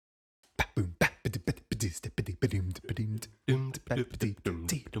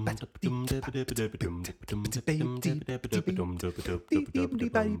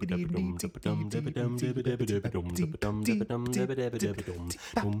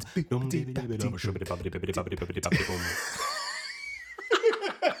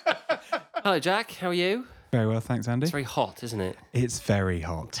Hello, Jack. How are you? Very well, thanks, Andy. It's very hot, isn't it? It's very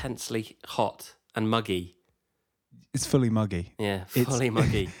hot. Intensely hot and muggy. It's fully muggy. Yeah, fully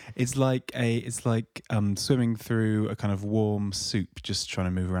muggy. It's like swimming through a kind of warm soup, just trying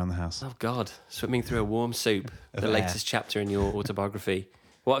to move around the house. Oh God, swimming through a warm soup. The latest chapter in your autobiography.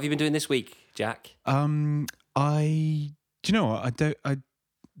 What have you been doing this week, Jack? Do you know what?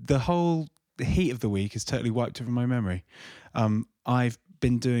 The heat of the week has totally wiped it from my memory. I've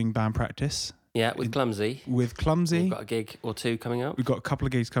been doing band practice. Yeah, with Clumsy. We've got a gig or two coming up. We've got a couple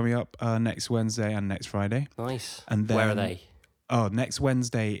of gigs coming up next Wednesday and next Friday. Nice. And then, where are they? Oh, next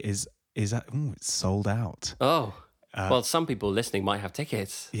Wednesday is it's sold out. Oh, well, some people listening might have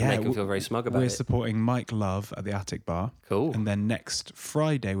tickets. Yeah, and they can feel very smug about it. We're supporting Mike Love at the Attic Bar. Cool. And then next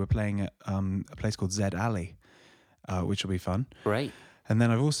Friday we're playing at a place called Zed Alley, which will be fun. Great. And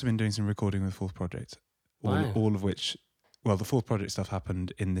then I've also been doing some recording with the Fourth Project. All of which. Well, the Fourth Project stuff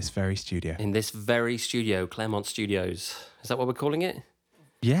happened in this very studio. In this very studio, Claremont Studios. Is that what we're calling it?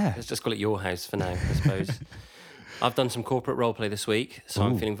 Yeah. Let's just call it your house for now, I suppose. I've done some corporate roleplay this week, so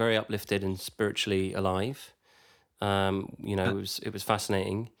I'm feeling very uplifted and spiritually alive. It was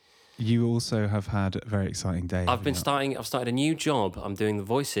fascinating. You also have had a very exciting day. I've started a new job. I'm doing the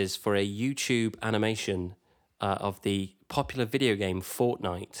voices for a YouTube animation of the popular video game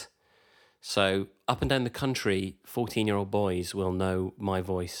Fortnite. So up and down the country, 14-year-old boys will know my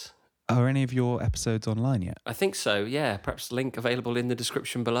voice. Are any of your episodes online yet? I think so, yeah. Perhaps link available in the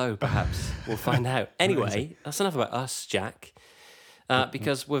description below, perhaps. We'll find out. Anyway, that's enough about us, Jack.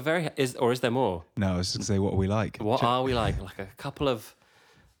 Because we're very... Is there more? No, I was just going to say, what are we like? What are we like? Like a couple of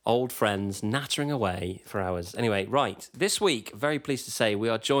old friends nattering away for hours. Anyway, right. This week, very pleased to say, we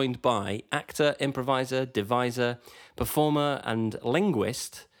are joined by actor, improviser, deviser, performer and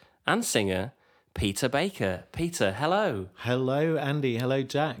linguist... and singer Peter Baker. Peter, hello. Hello, Andy. Hello,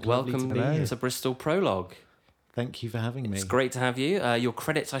 Jack. Welcome to Bristol Prologue. Thank you for having me. It's great to have you. Your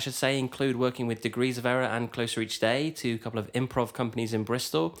credits, I should say, include working with Degrees of Error and Closer Each Day, two couple of improv companies in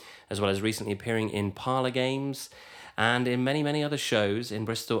Bristol, as well as recently appearing in Parlour Games and in many, many other shows in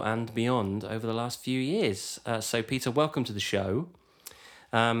Bristol and beyond over the last few years. So, Peter, welcome to the show.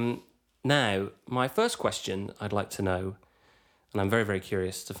 Now, my first question I'd like to know, and I'm very, very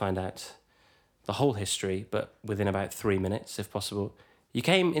curious to find out the whole history, but within about 3 minutes, if possible. You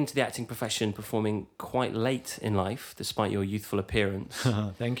came into the acting profession performing quite late in life, despite your youthful appearance.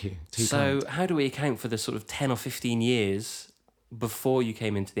 Thank you. How do we account for the sort of 10 or 15 years before you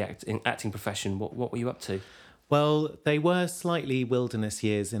came into the acting profession? What were you up to? Well, they were slightly wilderness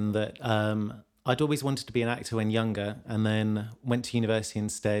years in that I'd always wanted to be an actor when younger, and then went to university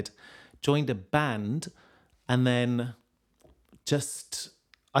instead, joined a band, and then...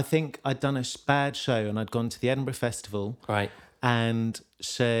 I think I'd done a bad show and I'd gone to the Edinburgh Festival and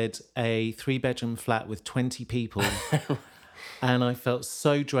shared a 3-bedroom flat with 20 people and I felt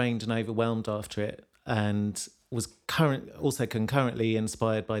so drained and overwhelmed after it and was also concurrently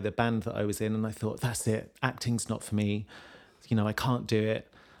inspired by the band that I was in, and I thought, that's it, acting's not for me, I can't do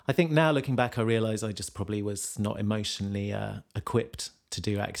it. I think now looking back I realise I just probably was not emotionally equipped to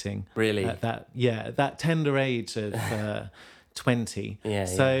do acting. Really? At that tender age of... 20.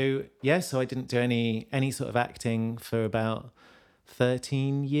 So I didn't do any sort of acting for about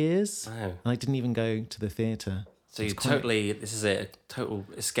 13 years. Wow. And I didn't even go to the theatre. So this is a total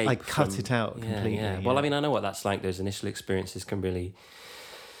escape. I cut it out completely. Yeah. Well, I mean, I know what that's like. Those initial experiences can really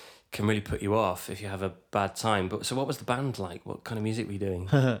put you off if you have a bad time. But so what was the band like? What kind of music were you doing?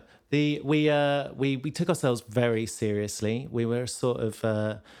 We took ourselves very seriously. We were sort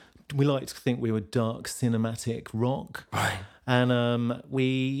of... we like to think we were dark cinematic rock. Right. And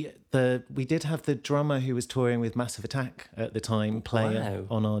we did have the drummer who was touring with Massive Attack at the time play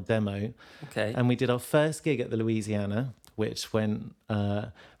on our demo. Okay. And we did our first gig at the Louisiana, which went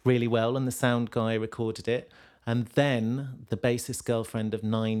really well, and the sound guy recorded it. And then the bassist girlfriend of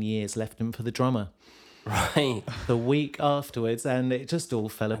 9 years left him for the drummer. Right. The week afterwards, and it just all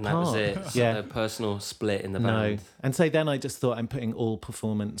fell apart. That was it. Yeah. A personal split in the band. No. And so then I just thought, I'm putting all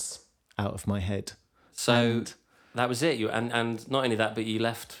performance out of my head. So that was it. And not only that, but you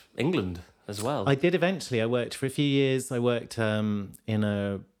left England as well. I did eventually. I worked for a few years. I worked in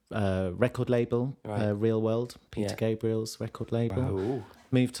a record label, Real World, Peter Gabriel's record label. Wow.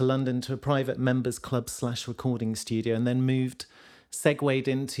 Moved to London to a private members club / recording studio, and then moved segued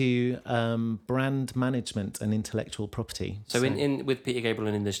into brand management and intellectual property. So in with Peter Gabriel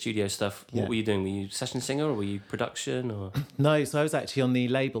and in the studio stuff, what were you doing? Were you session singer or were you production? Or No, so I was actually on the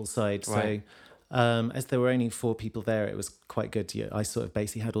label side. Right. So as there were only 4 people there, it was quite good. Yeah, I sort of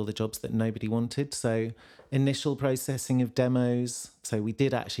basically had all the jobs that nobody wanted. So initial processing of demos. So we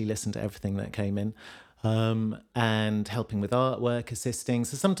did actually listen to everything that came in, and helping with artwork, assisting.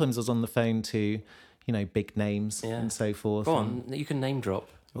 So sometimes I was on the phone to, big names and so forth. Go on, you can name drop.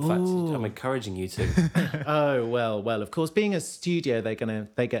 In fact, I'm encouraging you to. Oh, well, of course, being a studio,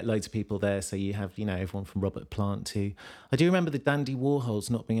 they get loads of people there. So you have, everyone from Robert Plant to, I do remember the Dandy Warhols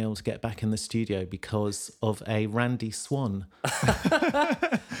not being able to get back in the studio because of a Randy Swan.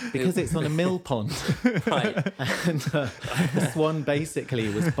 Because it's on a mill pond. Right. And the Swan basically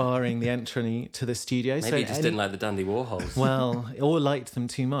was barring the entry to the studio. Maybe he just didn't like the Dandy Warhols. Well, or liked them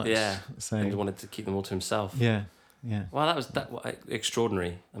too much. Yeah. So And he wanted to keep them all to himself. Yeah. Yeah. Well, that was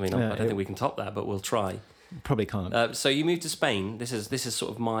extraordinary. I mean, I don't think we can top that, but we'll try. Probably can't. So you moved to Spain. This is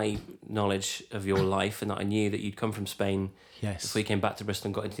sort of my knowledge of your life, and that I knew that you'd come from Spain. Yes. Before you came back to Bristol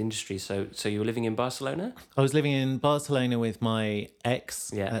and got into the industry. So you were living in Barcelona? I was living in Barcelona with my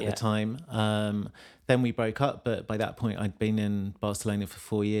ex at the time. Then we broke up, but by that point I'd been in Barcelona for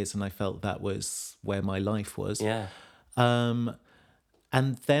 4 years, and I felt that was where my life was. Yeah. And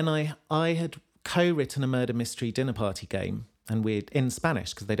then I had co-written a murder mystery dinner party game, and we'd in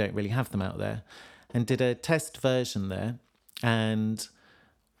Spanish because they don't really have them out there, and did a test version there. And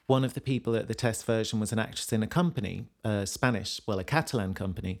one of the people at the test version was an actress in a company, a Catalan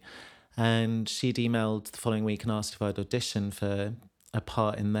company, and she'd emailed the following week and asked if I'd audition for a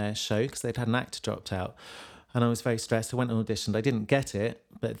part in their show because they'd had an actor dropped out. And I was very stressed. I went and auditioned. I didn't get it,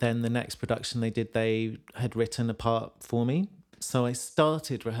 but then the next production they had written a part for me. So I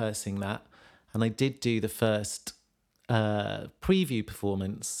started rehearsing that. And I did do the first preview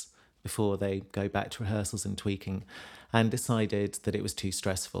performance before they go back to rehearsals and tweaking, and decided that it was too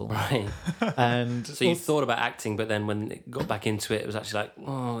stressful. Right. And so you thought about acting, but then when it got back into it, it was actually like,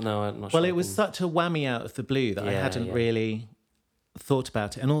 oh, no, I'm not sure. Well, it was such a whammy out of the blue that I hadn't really thought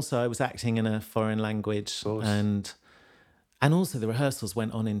about it. And also I was acting in a foreign language, and also the rehearsals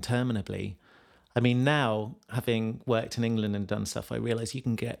went on interminably. I mean, now, having worked in England and done stuff, I realise you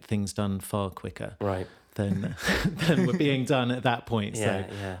can get things done far quicker than were being done at that point. So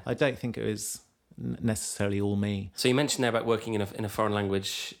I don't think it was necessarily all me. So you mentioned there about working in a foreign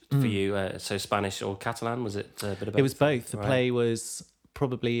language for you, so Spanish or Catalan, was it a bit of both? It was both. The play was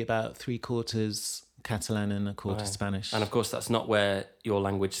probably about 3/4 Catalan and 1/4 Spanish. And of course, that's not where your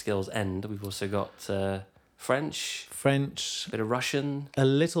language skills end. We've also got... French, a bit of Russian. A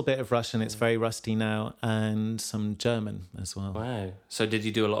little bit of Russian. It's very rusty now, and some German as well. Wow. So did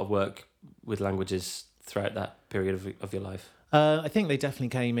you do a lot of work with languages throughout that period of your life? I think they definitely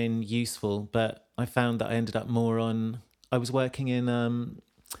came in useful, but I found that I ended up more on... I was working in...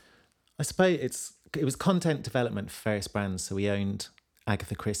 I suppose it was content development for various brands. So we owned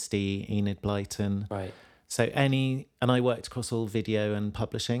Agatha Christie, Enid Blyton. Right. So and I worked across all video and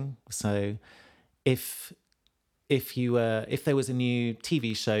publishing. So if there was a new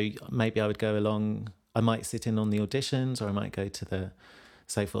TV show, maybe I would go along. I might sit in on the auditions, or I might go to the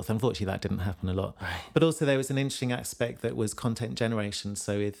so forth. Unfortunately, that didn't happen a lot. Right. But also there was an interesting aspect that was content generation.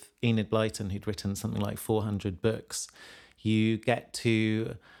 So with Enid Blyton, who'd written something like 400 books, you get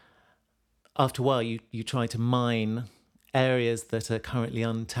to, after a while, you try to mine areas that are currently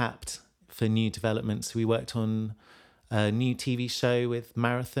untapped for new developments. We worked on a new TV show with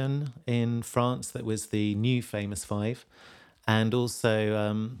Marathon in France that was the new Famous Five, and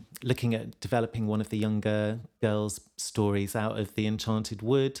also looking at developing one of the younger girls' stories out of the Enchanted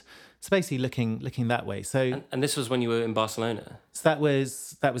Wood. So basically looking that way. So and this was when you were in Barcelona? So that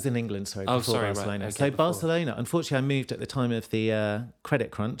was in England, sorry, before Barcelona. Right. Okay, so Barcelona, unfortunately I moved at the time of the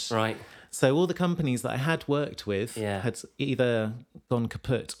credit crunch. Right. So all the companies that I had worked with Yeah. had either gone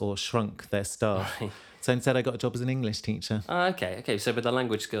kaput or shrunk their staff. Right. So instead I got a job as an English teacher. Okay. So but the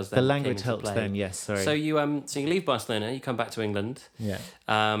language skills then The language came into helped play. then, yes, sorry. So you leave Barcelona, you come back to England. Yeah.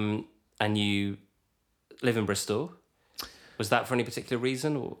 And you live in Bristol. Was that for any particular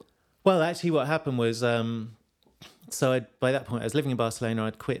reason, or? Well, actually what happened was by that point I was living in Barcelona.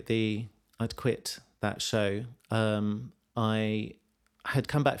 I'd quit that show. I had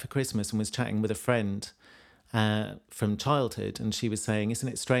come back for Christmas and was chatting with a friend from childhood, and she was saying, isn't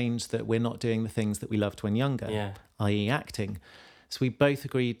it strange that we're not doing the things that we loved when younger, i.e. acting? So we both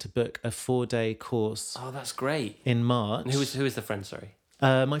agreed to book a 4-day course. Oh, that's great. In March. And who is the friend, sorry?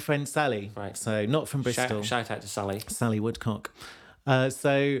 My friend Sally. Right. So not from Bristol. Shout out to Sally. Sally Woodcock.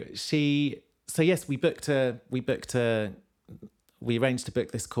 So yes, we booked a we arranged to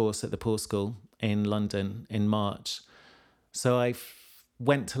book this course at the Poor School in London in March. So I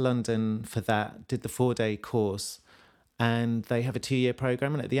went to London for that, did the 4-day course, and they have a 2-year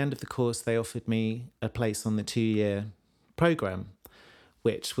program. And at the end of the course, they offered me a place on the 2-year program,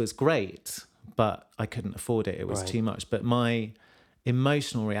 which was great, but I couldn't afford it. It was too much. But my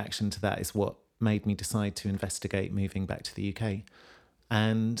emotional reaction to that is what made me decide to investigate moving back to the UK.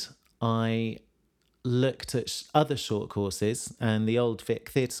 And I looked at other short courses, and the Old Vic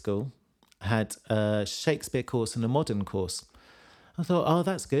Theatre School had a Shakespeare course and a modern course. I thought, oh,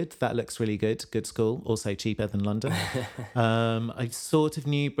 that's good. That looks really good. Good school. Also cheaper than London. I sort of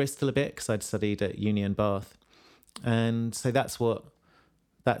knew Bristol a bit because I'd studied at uni in Bath. And so that's what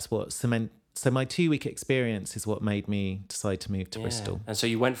so my 2-week experience is what made me decide to move to Bristol. And so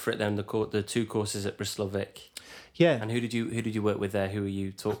you went for it then, the 2 courses at Bristol Vic. Yeah. And who did you work with there? Who were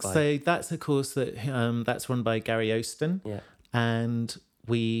you taught by? So that's a course that's run by Gary Oston. Yeah. And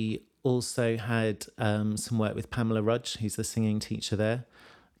we also had some work with Pamela Rudge, who's the singing teacher there.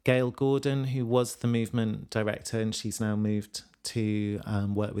 Gail Gordon, who was the movement director, and she's now moved to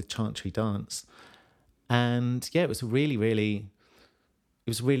work with Chantry Dance. And yeah, it was really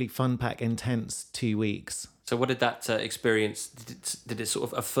fun-packed, intense 2 weeks. So what did that experience, did it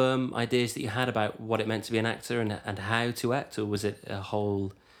sort of affirm ideas that you had about what it meant to be an actor and how to act, or was it a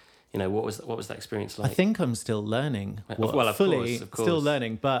whole, what was that experience like? I think I'm still learning. Well, of course. Still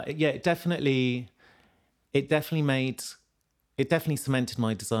learning. But yeah, it definitely cemented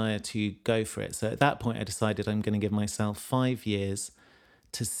my desire to go for it. So at that point, I decided I'm going to give myself 5 years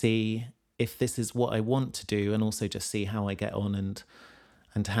to see if this is what I want to do, and also just see how I get on and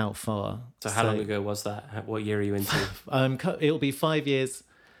how far. So how long ago was that? What year are you into? It'll be 5 years.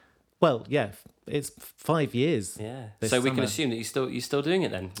 Well, yeah, it's 5 years. Yeah. So we can assume that you're still doing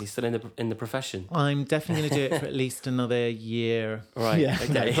it then. You're still in the profession. I'm definitely going to do it for at least another year. Right. Yeah.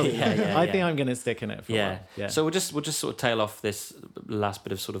 Okay. I think I'm going to stick in it for a while. Yeah. So we'll just sort of tail off this last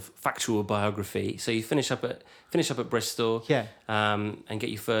bit of sort of factual biography. So you finish up at Bristol. Yeah. And get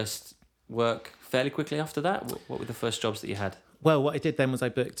your first work fairly quickly after that. What were the first jobs that you had? Well, what I did then was I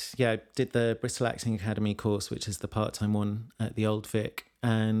did the Bristol Acting Academy course, which is the part-time one at the Old Vic.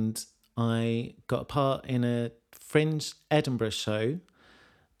 And I got a part in a fringe Edinburgh show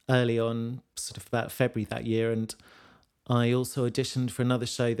early on, sort of about February that year. And I also auditioned for another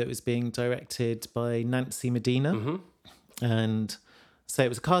show that was being directed by Nancy Medina. Mm-hmm. And so it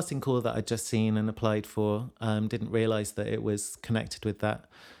was a casting call that I'd just seen and applied for. Didn't realise that it was connected with that,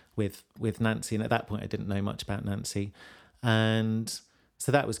 with Nancy. And at that point, I didn't know much about Nancy. And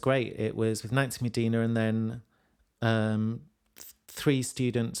so that was great. It was with Nancy Medina and then 3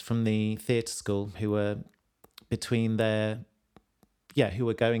 students from the theatre school who were who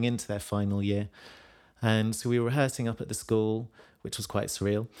were going into their final year. And so we were rehearsing up at the school, which was quite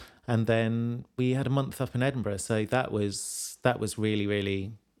surreal. And then we had a month up in Edinburgh. So that was really,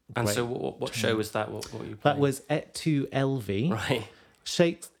 really And great. So what show was that? What were you playing? That was Et tu Elvi. Right.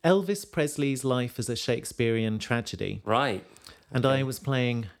 Elvis Presley's life as a Shakespearean tragedy. Right. And I was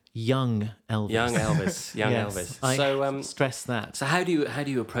playing young Elvis. Young Elvis. Yes, Elvis. I stress that. So how do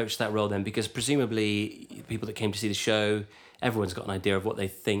you approach that role then? Because presumably people that came to see the show, everyone's got an idea of what they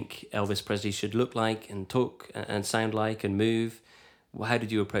think Elvis Presley should look like and talk and sound like and move. How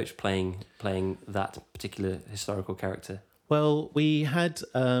did you approach playing that particular historical character? Well, we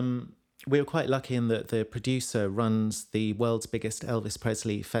were quite lucky in that the producer runs the world's biggest Elvis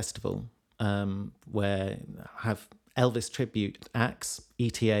Presley festival, where have Elvis tribute acts,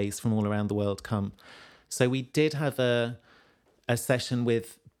 ETAs from all around the world come. So we did have a session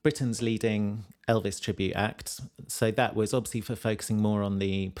with Britain's leading Elvis tribute act. So that was obviously for focusing more on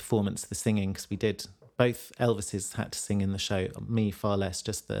the performance, the singing, because we did both Elvises had to sing in the show, me far less,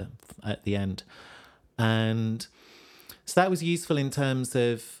 just at the end. And so that was useful in terms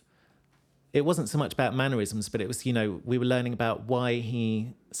of, it wasn't so much about mannerisms, but it was, we were learning about why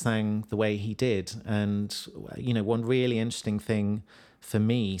he sang the way he did. And, one really interesting thing for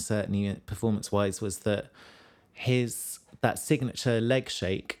me, certainly performance-wise, was that that signature leg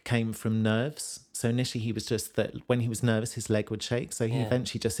shake came from nerves. So initially he was just that when he was nervous, his leg would shake. So he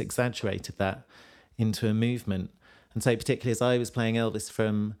eventually just exaggerated that into a movement. And so particularly as I was playing Elvis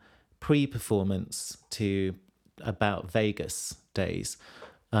from pre-performance to about Vegas days,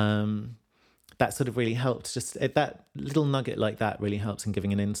 that sort of really helped. Just that little nugget like that really helps in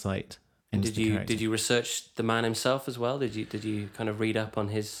giving an insight into the character. Did you research the man himself as well? Did you kind of read up on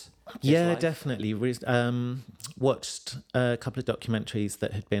his yeah, life? Definitely. Watched a couple of documentaries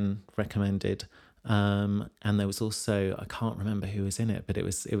that had been recommended, and there was also, I can't remember who was in it, but it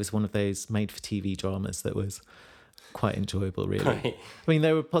was one of those made-for-TV dramas that was quite enjoyable, really. Right. I mean,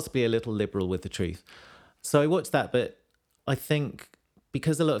 they were possibly a little liberal with the truth. So I watched that, but I think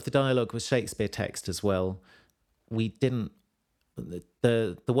because a lot of the dialogue was Shakespeare text as well, we didn't.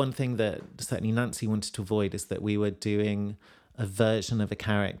 The one thing that certainly Nancy wanted to avoid is that we were doing a version of a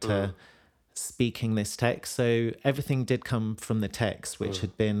character speaking this text. So everything did come from the text, which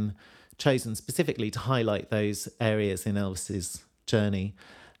had been chosen specifically to highlight those areas in Elvis's journey.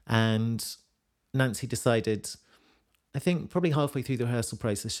 And Nancy decided, I think probably halfway through the rehearsal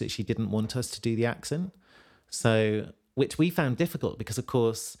process, that she didn't want us to do the accent. So, which we found difficult because, of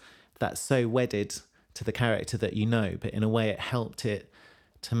course, that's so wedded to the character that you know, but in a way it helped it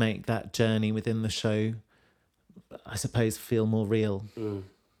to make that journey within the show, I suppose, feel more real.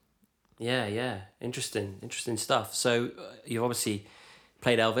 Yeah. Interesting stuff. So you've obviously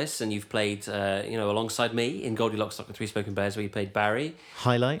played Elvis, and you've played, alongside me in Goldilocks and the Three Spoken Bears, where you played Barry.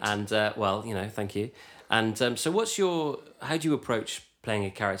 Highlight. And, thank you. And so how do you approach playing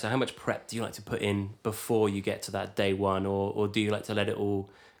a character? How much prep do you like to put in before you get to that day one? Or do you like to let it all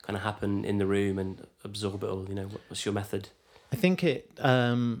kind of happen in the room and absorb it all? What's your method? I think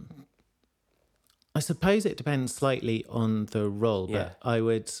I suppose it depends slightly on the role, but I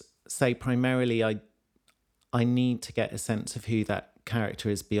would say primarily I need to get a sense of who that character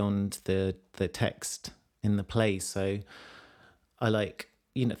is beyond the text in the play. So I like,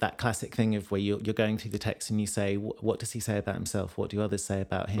 that classic thing of where you're going through the text and you say, what does he say about himself? What do others say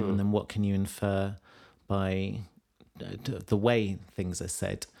about him? And then what can you infer by the way things are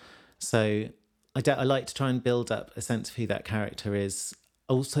said? So I like to try and build up a sense of who that character is.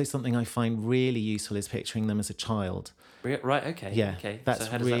 Also, something I find really useful is picturing them as a child. Right, okay. Yeah, okay. that's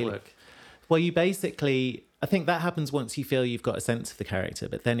so how does really, that work? Well, you basically, I think that happens once you feel you've got a sense of the character.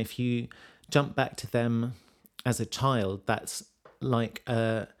 But then if you jump back to them as a child, that's like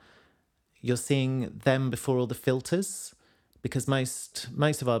you're seeing them before all the filters, because most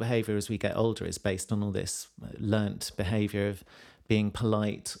of our behaviour as we get older is based on all this learnt behaviour of being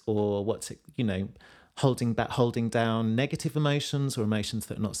polite or holding down negative emotions or emotions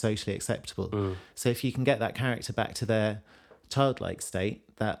that are not socially acceptable. So if you can get that character back to their childlike state,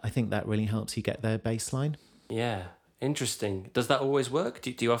 I think that really helps you get their baseline. Yeah, interesting. Does that always work?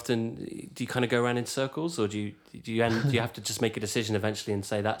 Do you kind of go around in circles, or do you have to just make a decision eventually and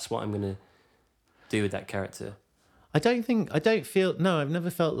say that's what I'm going to do with that character? I've never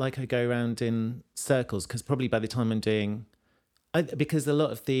felt like I go around in circles, because probably by the time I'm doing, because a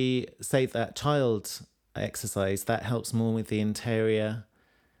lot of that child exercise, that helps more with the interior.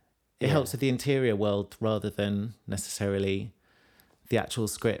 It helps with the interior world rather than necessarily the actual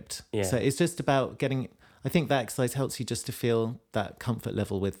script. Yeah. So it's just about getting, I think that exercise helps you just to feel that comfort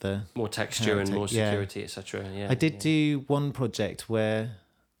level with the more texture character. And more security, etc. Yeah. I did do one project where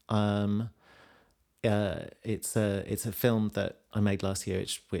it's a film that I made last year,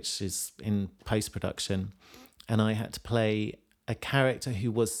 which is in post-production, and I had to play a character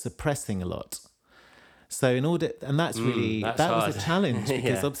who was suppressing a lot. So that's was a challenge,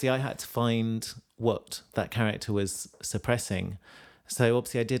 because obviously I had to find what that character was suppressing. So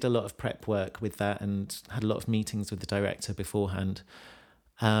obviously I did a lot of prep work with that and had a lot of meetings with the director beforehand.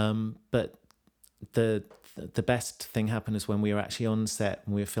 But the best thing happened is when we were actually on set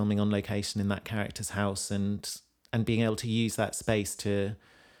and we were filming on location in that character's house, and being able to use that space to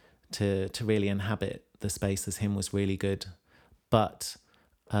really inhabit the space as him was really good. But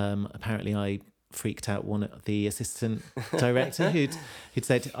apparently I freaked out the assistant director who'd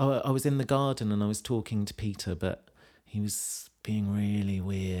said, I was in the garden and I was talking to Peter, but he was being really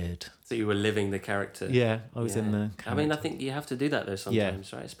weird. So you were living the character. Yeah, I was in the character. I mean, I think you have to do that though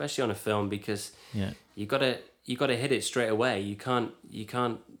sometimes, right? Especially on a film, because you gotta hit it straight away. You can't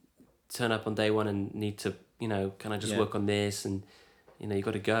turn up on day one and need to kind of just work on this, and you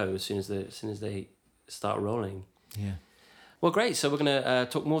got to go as soon as they start rolling. Yeah. Well, great. So we're going to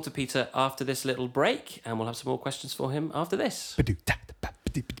talk more to Peter after this little break, and we'll have some more questions for him after this.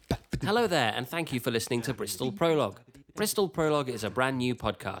 Hello there, and thank you for listening to Bristol Prologue. Bristol Prologue is a brand new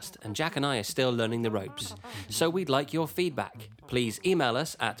podcast, and Jack and I are still learning the ropes. So we'd like your feedback. Please email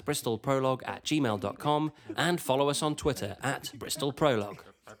us at bristolprologue@gmail.com and follow us on Twitter @BristolPrologue.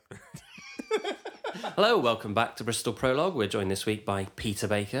 Hello, welcome back to Bristol Prologue. We're joined this week by Peter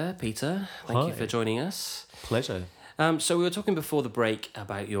Baker. Peter, thank you for joining us. Pleasure. So we were talking before the break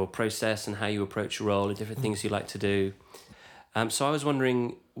about your process and how you approach a role and different things you like to do. So I was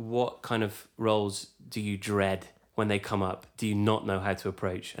wondering, what kind of roles do you dread when they come up? Do you not know how to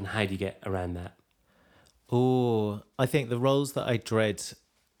approach, and how do you get around that? Oh, I think the roles that I dread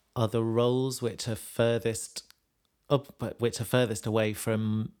are the roles which are furthest away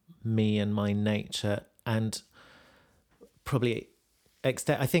from me and my nature, and probably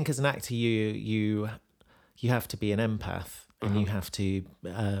I think as an actor, you have to be an empath, and you have to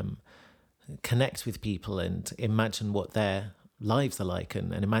connect with people and imagine what their lives are like,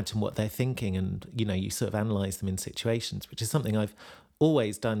 and imagine what they're thinking, and you sort of analyze them in situations, which is something I've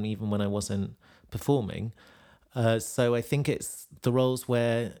always done even when I wasn't performing. So I think it's the roles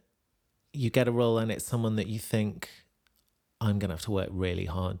where you get a role and it's someone that you think, I'm going to have to work really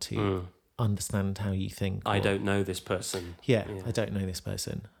hard to understand how you think. I don't know this person. Yeah, I don't know this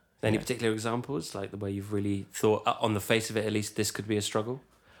person. Any particular examples, like the way you've really thought, on the face of it at least, this could be a struggle?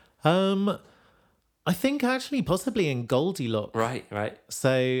 I think actually possibly in Goldilocks. Right.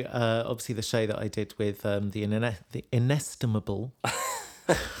 So obviously the show that I did with the Inestimable.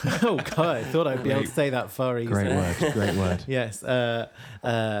 Oh God, I thought I'd be able to say that far easier. Great word. Yes, Andrew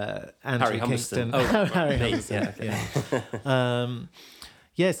Harry Kingston. Humberston. Harry Humberston.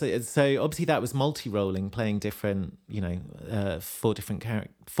 Yeah. So obviously that was multi-rolling, playing different, four different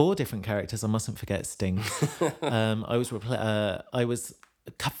characters. I mustn't forget Sting. I was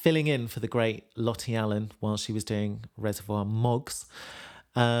filling in for the great Lottie Allen while she was doing Reservoir Mogs.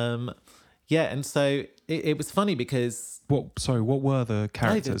 And so it was funny because... What were the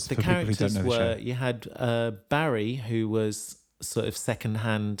characters? The for characters people who don't know were... the show? You had Barry, who was sort of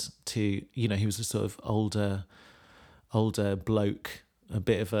second-hand to... he was a sort of older bloke, a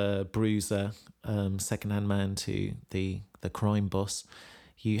bit of a bruiser, second-hand man to the crime boss.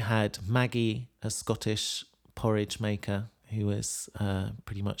 You had Maggie, a Scottish porridge maker, who was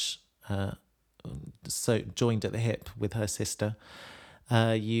pretty much so joined at the hip with her sister.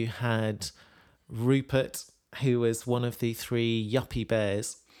 You had Rupert, who was one of the three yuppie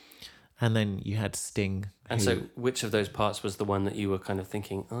bears, and then you had Sting. And so which of those parts was the one that you were kind of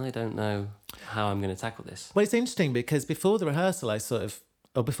thinking, I don't know how I'm going to tackle this? Well, it's interesting because before the rehearsal,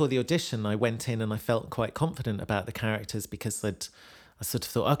 before the audition, I went in and I felt quite confident about the characters because I sort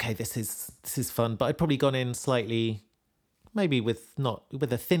of thought, okay, this is fun, but I'd probably gone in slightly, maybe with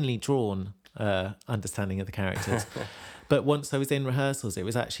a thinly drawn understanding of the characters. But once I was in rehearsals, it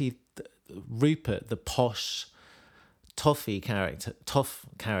was actually Rupert, the posh toff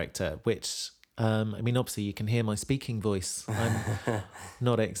character, which obviously you can hear my speaking voice. I'm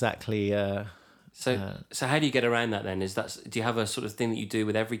not exactly. So how do you get around that then? Do you have a sort of thing that you do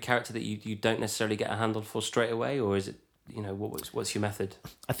with every character that you don't necessarily get a handle for straight away, or is it what's your method?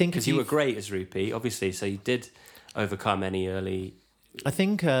 I think because you were great as Rupee, obviously, so you did overcome any early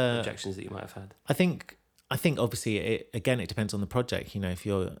objections that you might have had. I think obviously it depends on the project.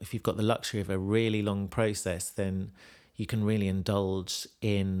 If you've got the luxury of a really long process, then you can really indulge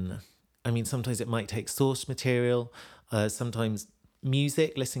in. Sometimes it might take source material. Sometimes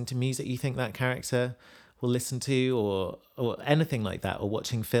listening to music you think that character will listen to, or anything like that, or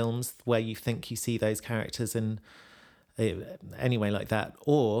watching films where you think you see those characters in anyway like that,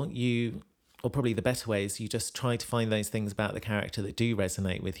 or probably the better way is you just try to find those things about the character that do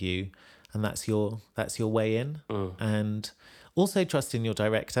resonate with you, and that's your way in. And also trust in your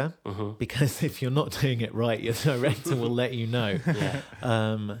director, because if you're not doing it right, your director will let you know.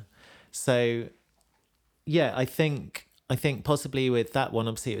 I think possibly with that one,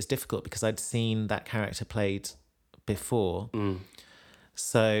 obviously it was difficult because I'd seen that character played before.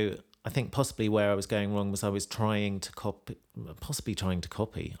 So I think possibly where I was going wrong was I was trying to copy. I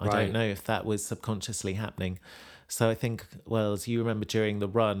don't know if that was subconsciously happening. So I think, well, as you remember during the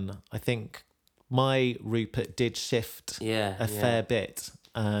run, I think my Rupert did shift a fair bit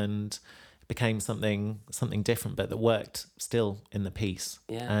and became something different, but that worked still in the piece.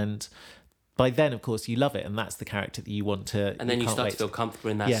 Yeah. And by then, of course, you love it, and that's the character that you want to. And then you start to feel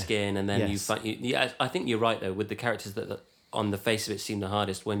comfortable in that skin, and then Yes. I think you're right though with the characters that on the face of it seem the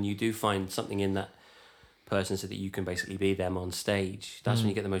hardest. When you do find something in that person so that you can basically be them on stage, that's when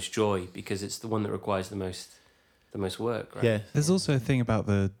you get the most joy, because it's the one that requires the most work, right? Yeah. There's also a thing about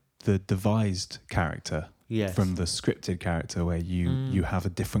the devised character from the scripted character where you have a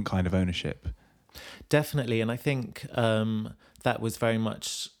different kind of ownership. Definitely, and I think that was very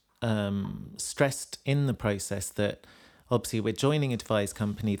much stressed in the process that obviously we're joining a devised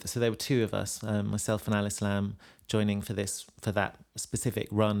company. So there were two of us, myself and Alice Lamb, joining for that specific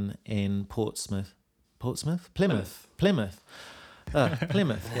run in Plymouth. Plymouth,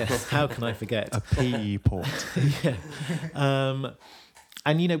 yes. How can I forget? A P port. Yeah.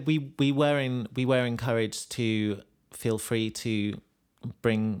 And we were encouraged to feel free to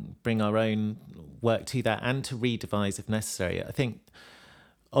bring our own work to that and to redevise if necessary. I think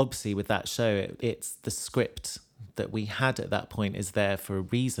obviously with that show, it's the script that we had at that point is there for a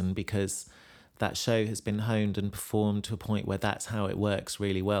reason, because that show has been honed and performed to a point where that's how it works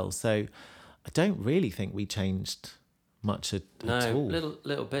really well. So I don't really think we changed much at No, all.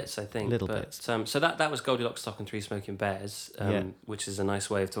 little bits, I think. Little bits. So that was Goldilocks, Stock and Three Smoking Bears, which is a nice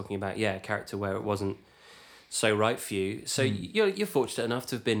way of talking about a character where it wasn't so right for you. So you're fortunate enough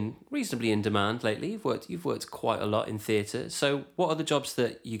to have been reasonably in demand lately. You've worked quite a lot in theatre. So what are the jobs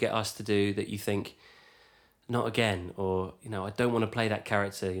that you get asked to do that you think, not again, or I don't want to play that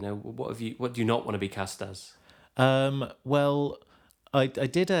character? What do you not want to be cast as? Well,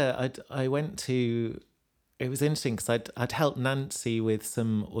 I went to. It was interesting because I'd helped Nancy with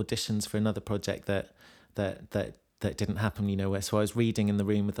some auditions for another project that didn't happen. So I was reading in the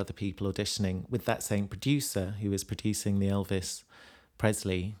room with other people auditioning with that same producer who was producing the Elvis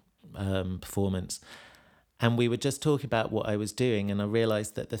Presley performance, and we were just talking about what I was doing, and I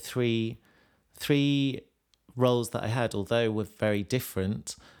realised that the three roles that I had, although were very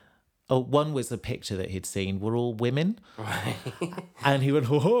different. One was a picture that he'd seen, were all women. Right. And he went,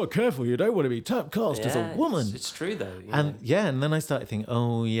 oh, careful, you don't want to be typecast as a woman. It's true, though. And then I started thinking,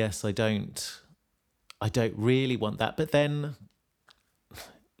 oh, yes, I don't really want that. But then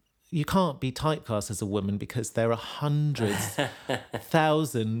you can't be typecast as a woman because there are hundreds,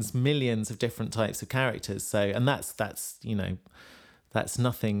 thousands, millions of different types of characters. So, and that's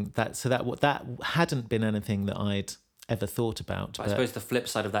nothing, that hadn't been anything that I'd ever thought about. But I suppose the flip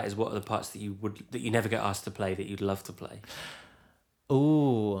side of that is, what are the parts that you never get asked to play that you'd love to play?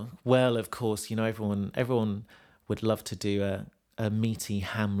 Oh, well, of course, everyone would love to do a meaty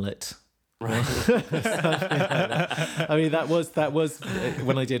Hamlet. Right. I mean, that was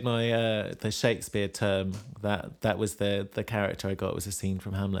when I did my the Shakespeare term. That was the character I got, was a scene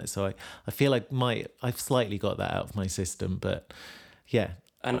from Hamlet. So I feel like I've slightly got that out of my system, but yeah.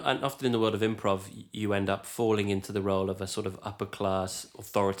 And often in the world of improv, you end up falling into the role of a sort of upper class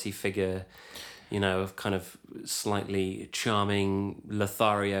authority figure, of kind of slightly charming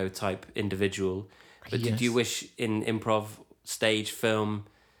Lothario type individual. But Yes. did you wish in improv, stage, film,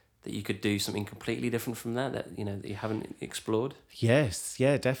 that you could do something completely different from that you haven't explored? Yes,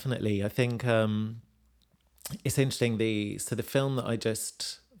 yeah, definitely. I think it's interesting. The film that I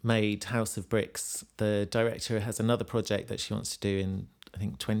just made, House of Bricks, the director has another project that she wants to do in, I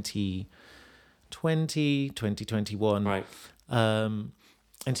think, 2021. Right. And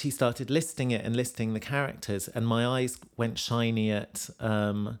she started listing the characters, and my eyes went shiny at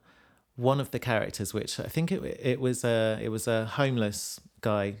one of the characters, which I think it was a homeless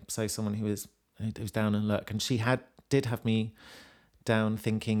guy, so someone who was down on luck, and she did have me down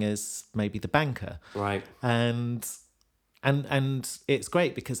thinking as maybe the banker. Right. And it's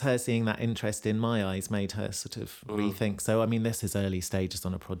great because her seeing that interest in my eyes made her sort of rethink. So I mean, this is early stages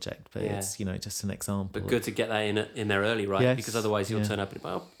on a project, but it's just an example. But good to get that in there early, right? Yes, because otherwise you'll turn up and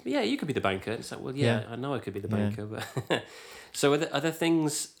you could be the banker. It's like, well, I know I could be the banker, but so are there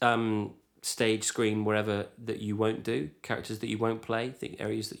things stage, screen, wherever, that you won't do? Characters that you won't play?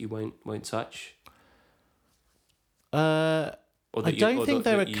 Areas that you won't touch? I don't think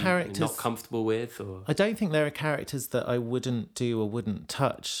there are characters you're not comfortable with, or I don't think there are characters that I wouldn't do or wouldn't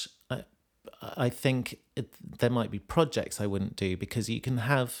touch. I think there might be projects I wouldn't do, because you could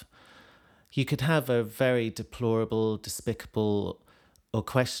have a very deplorable, despicable, or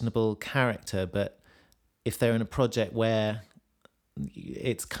questionable character, but if they're in a project where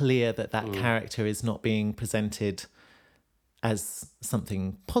it's clear that character is not being presented as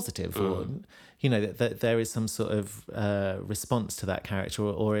something positive, or that there is some sort of response to that character,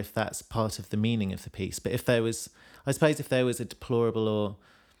 or if that's part of the meaning of the piece. But if there was a deplorable, or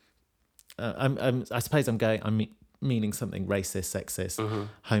I'm meaning something racist, sexist,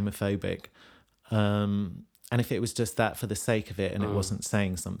 homophobic, and if it was just that for the sake of it and it wasn't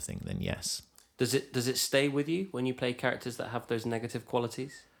saying something, then yes. Does it stay with you when you play characters that have those negative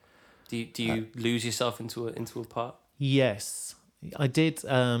qualities? Do you lose yourself into a part? Yes, I did.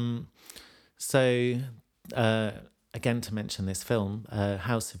 Again, to mention this film,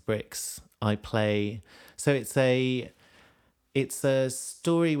 House of Bricks, I play. So it's a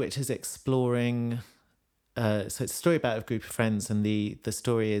story which is exploring. So it's a story about a group of friends, and the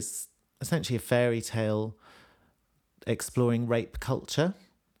story is essentially a fairy tale exploring rape culture,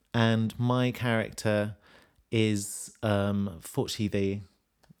 and my character is fortunately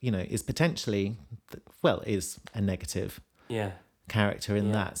is potentially is a negative character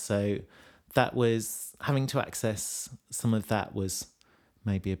in that. So that was having to access some of that was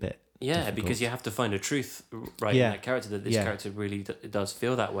maybe a bit difficult. Because you have to find a truth in that character, that this character really does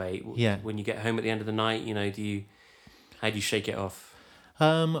feel that way. When you get home at the end of the night, how do you shake it off?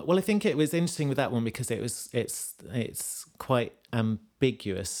 Well, I think it was interesting with that one because it's quite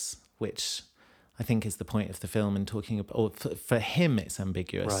ambiguous, which I think is the point of the film, and talking about, or for him it's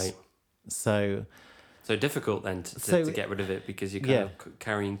ambiguous. Right. So So difficult then to get rid of it because you're kind of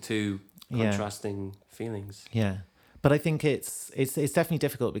carrying two contrasting feelings. Yeah. But I think it's definitely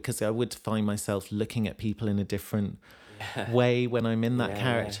difficult because I would find myself looking at people in a different way when I'm in that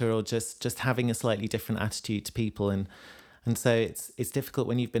character, or just having a slightly different attitude to people, and so it's difficult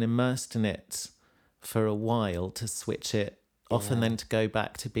when you've been immersed in it for a while to switch it off and then to go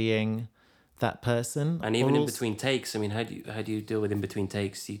back to being that person. And even in between takes, I mean, how do you deal with in between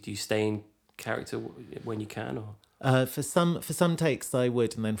takes? Do you stay in character when you can, or? For some takes I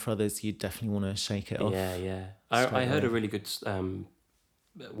would, and then for others you'd definitely want to shake it off. Yeah. I heard a really good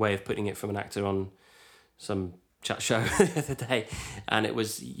way of putting it from an actor on some chat show the other day, and it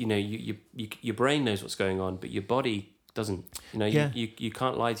was, your brain knows what's going on, but your body doesn't. You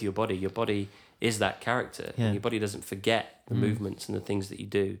can't lie to your body. Your body is that character. And your body doesn't forget the movements and the things that you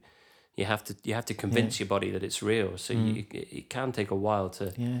do. You have to convince your body that it's real. So it can take a while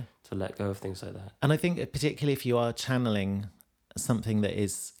to let go of things like that. And I think particularly if you are channeling something that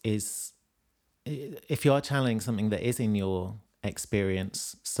is if you are channeling something that is in your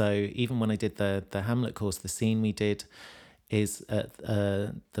experience. So even when I did the Hamlet course, the scene we did is at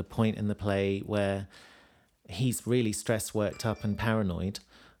the point in the play where he's really stressed, worked up and paranoid.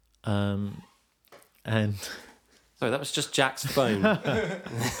 And sorry, that was just Jack's phone.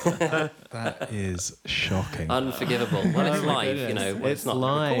 That is shocking. Unforgivable. Well, it's live, it's not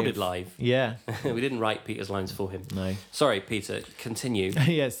live. Recorded live. Yeah. We didn't write Peter's lines for him. No. Sorry, Peter, continue.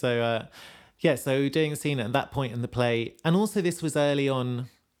 So doing a scene at that point in the play, and also this was early on,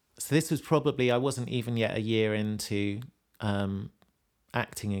 so this was probably, I wasn't even yet a year into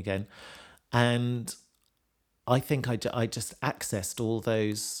acting again, and I think I just accessed all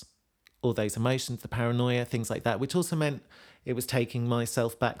those emotions, the paranoia, things like that, which also meant it was taking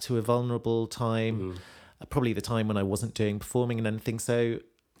myself back to a vulnerable time, probably the time when I wasn't performing and anything. So,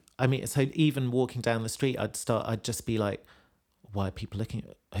 I mean, so even walking down the street, I'd just be like, why are people looking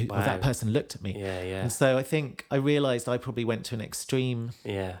at that person looked at me? Yeah. And so I think I realised I probably went to an extreme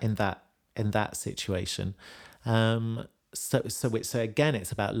in that situation. So again,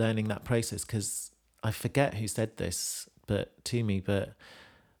 it's about learning that process, because I forget who said this to me, but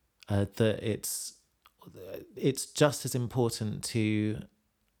that it's just as important to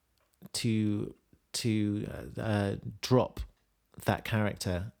drop that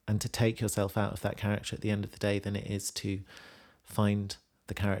character and to take yourself out of that character at the end of the day than it is to find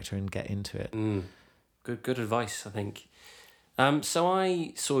the character and get into it. Good advice, I think. So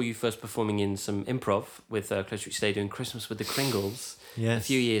I saw you first performing in some improv with Close Reach Stay doing Christmas with the Kringles a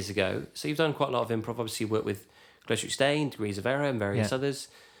few years ago. So you've done quite a lot of improv. Obviously, you worked with Close Reach Stay and Degrees of Error and various others.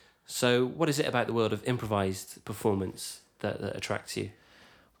 So what is it about the world of improvised performance that attracts you?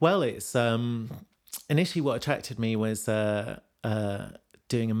 Well, it's initially what attracted me was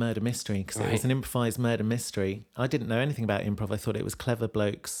doing a murder mystery, because it was an improvised murder mystery. I didn't know anything about improv. I thought it was clever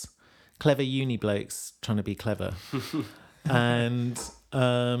uni blokes trying to be clever. And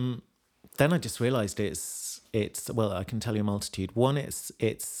then I just realised it's well, I can tell you a multitude. One, it's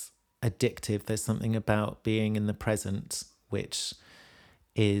addictive. There's something about being in the present which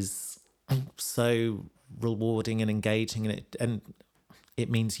is so rewarding and engaging, and it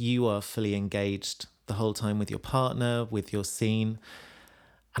means you are fully engaged the whole time with your partner, with your scene.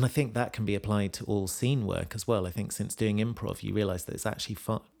 And I think that can be applied to all scene work as well. I think since doing improv, you realise that it's actually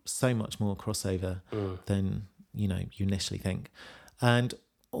so much more crossover than you initially think. And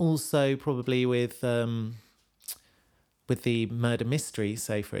also probably with the murder mystery,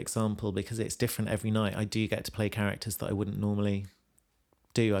 say for example, because it's different every night, I do get to play characters that I wouldn't normally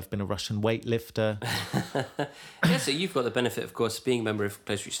do. I've been a Russian weightlifter. So you've got the benefit, of course, being a member of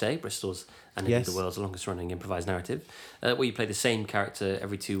Close Reach Stay, Bristol's and indeed the world's longest running improvised narrative, where you play the same character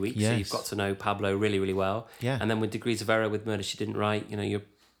every 2 weeks. So you've got to know Pablo really, really well. Yeah. And then with Degrees of Error, with Murder She Didn't Write, you're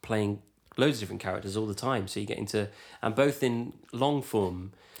playing loads of different characters all the time. So you get into, and both in long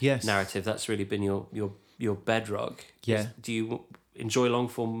form narrative, that's really been your bedrock. Yeah. Do you enjoy long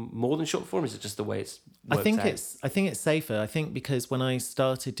form more than short form? Is it just the way it's worked I think out? I think it's safer. I think because when I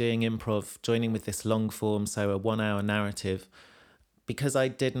started doing improv, joining with this long form, so a 1 hour narrative, because I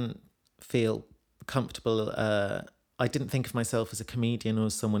didn't feel comfortable, I didn't think of myself as a comedian or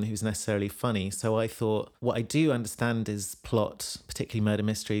someone who's necessarily funny. So I thought, what I do understand is plot, particularly murder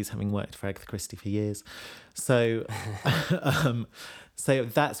mysteries, having worked for Agatha Christie for years. So, so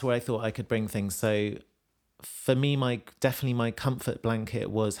that's where I thought I could bring things. So for me, my comfort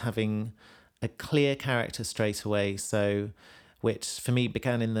blanket was having a clear character straight away. So, which for me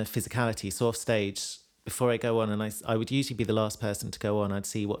began in the physicality. So off stage, before I go on, and I would usually be the last person to go on, I'd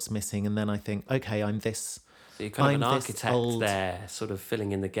see what's missing, and then I think, okay, I'm this. So you're kind of an architect there, sort of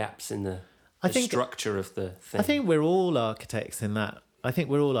filling in the gaps in the the structure of the thing. I think we're all architects in that.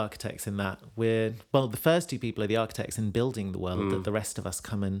 The first two people are the architects in building the world that the rest of us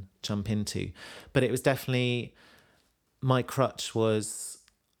come and jump into. But it was definitely, my crutch was,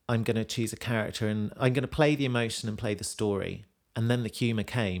 I'm going to choose a character and I'm going to play the emotion and play the story. And then the humour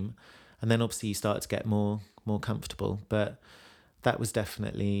came. And then obviously you started to get more comfortable. But that's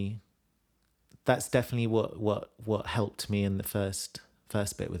definitely what helped me in the first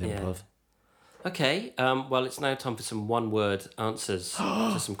bit with improv. Okay, well, it's now time for some one-word answers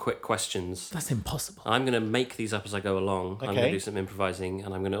to some quick questions. That's impossible. I'm going to make these up as I go along. Okay. I'm going to do some improvising,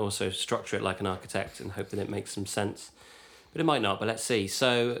 and I'm going to also structure it like an architect and hope that it makes some sense. But it might not, but let's see.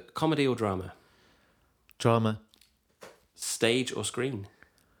 So, comedy or drama? Drama. Stage or screen?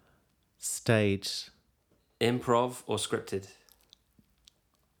 Stage. Improv or scripted?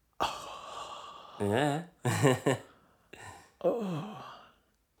 Yeah.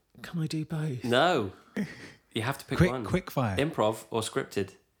 Can I do both? No. You have to pick one. Quick fire. Improv or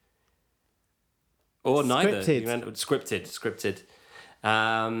scripted? Or neither. Scripted. Scripted.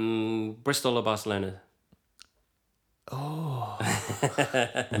 Bristol or Barcelona? Oh.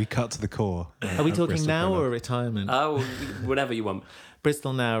 We cut to the core. Are we talking now or retirement? Oh, whatever you want.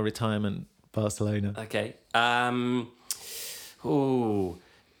 Bristol now, retirement, Barcelona. Okay.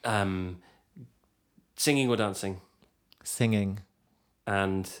 Singing or dancing? Singing.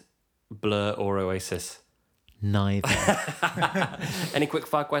 And Blur or Oasis? Neither. Any quick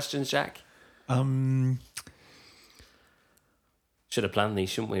fire questions, Jack? Should have planned these,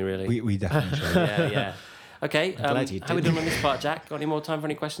 shouldn't we, really? We definitely should. Yeah. Okay, I'm glad you how are we did. doing on this part, Jack? Got any more time for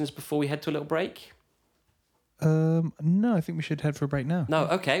any questions before we head to a little break? No, I think we should head for a break now. No,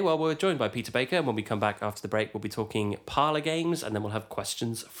 okay. Well, we're joined by Peter Baker, and when we come back after the break, we'll be talking parlour games, and then we'll have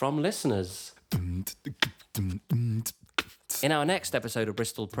questions from listeners. In our next episode of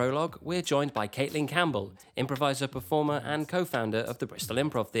Bristol Prologue, we're joined by Caitlin Campbell, improviser, performer, and co-founder of the Bristol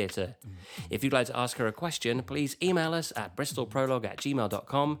Improv Theatre. If you'd like to ask her a question, please email us at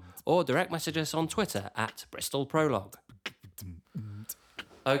bristolprologue@gmail.com or direct message us on Twitter at bristolprologue.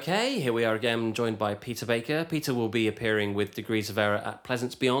 Okay, here we are again, joined by Peter Baker. Peter will be appearing with Degrees of Error at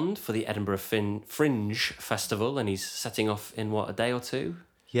Pleasance Beyond for the Edinburgh Fringe Festival, and he's setting off in, a day or two?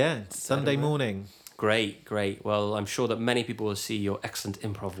 Yeah, Sunday morning. Great. Well, I'm sure that many people will see your excellent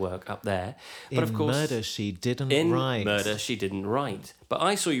improv work up there. But of course, Murder, She Didn't Write. But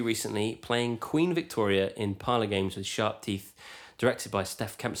I saw you recently playing Queen Victoria in Parlour Games with Sharp Teeth, directed by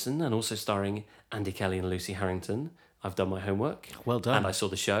Steph Kempson and also starring Andy Kelly and Lucy Harrington. I've done my homework. Well done. And I saw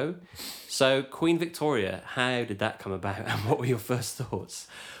the show. So, Queen Victoria, how did that come about and what were your first thoughts?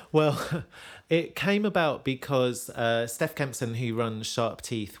 Well, it came about because Steph Kempson, who runs Sharp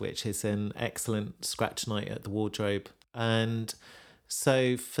Teeth, which is an excellent scratch night at the Wardrobe, and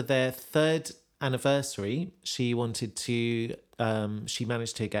so for their third anniversary, she wanted to, she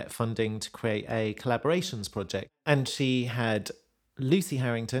managed to get funding to create a collaborations project. And she had Lucy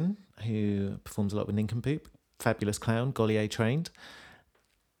Harrington, who performs a lot with Nincompoop, fabulous clown, Gaulier trained,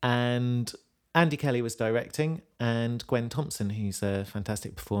 and Andy Kelly was directing, and Gwen Thompson, who's a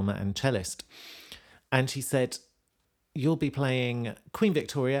fantastic performer and cellist. And she said, you'll be playing Queen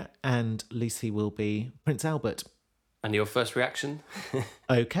Victoria and Lucy will be Prince Albert. And your first reaction?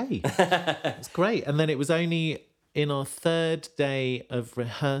 Okay. It's great. And then it was only in our third day of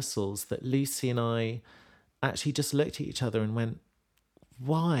rehearsals that Lucy and I actually just looked at each other and went,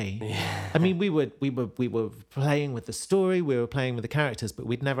 why? Yeah. I mean, we were playing with the story, we were playing with the characters, but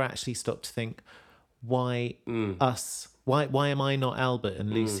we'd never actually stopped to think, why us? Why am I not Albert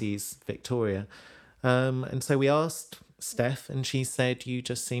and Lucy's Victoria? And so we asked Steph, and she said, you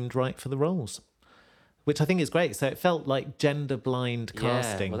just seemed right for the roles, which I think is great. So it felt like gender-blind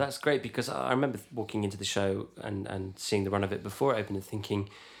casting. Well, that's great, because I remember walking into the show and seeing the run of it before it opened and thinking,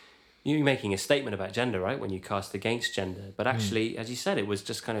 you're making a statement about gender, right, when you cast against gender. But actually, as you said, it was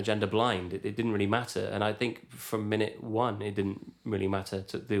just kind of gender blind. It didn't really matter. And I think from minute one, it didn't really matter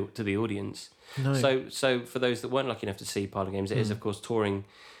to the audience. No. So for those that weren't lucky enough to see Parlour Games, it is, of course, touring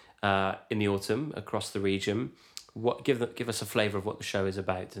in the autumn across the region. Give us a flavour of what the show is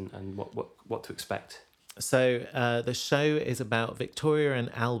about and what to expect. So the show is about Victoria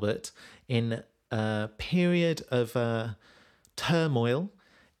and Albert in a period of turmoil.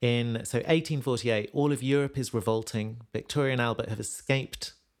 In 1848, all of Europe is revolting. Victoria and Albert have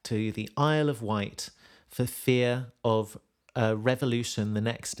escaped to the Isle of Wight for fear of a revolution the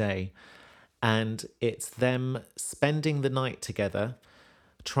next day. And it's them spending the night together,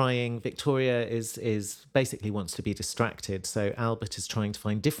 Victoria is basically wants to be distracted. So Albert is trying to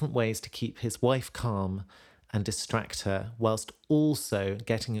find different ways to keep his wife calm and distract her, whilst also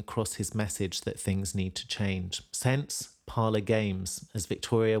getting across his message that things need to change. Hence parlour games, as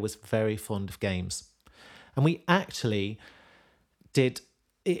Victoria was very fond of games. And we actually did,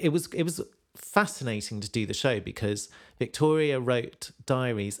 it was fascinating to do the show because Victoria wrote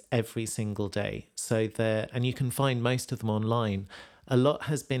diaries every single day. So and you can find most of them online. A lot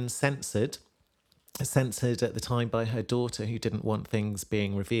has been censored at the time by her daughter, who didn't want things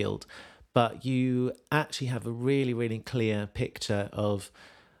being revealed. But you actually have a really, really clear picture of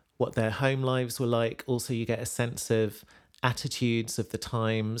what their home lives were like. Also, you get a sense of attitudes of the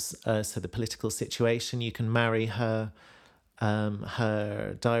times, so the political situation. You can marry her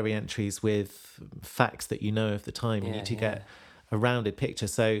diary entries with facts that you know of the time, and you get a rounded picture.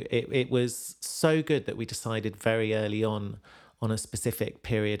 So it was so good that we decided very early on a specific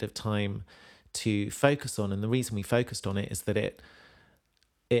period of time to focus on. And the reason we focused on it is that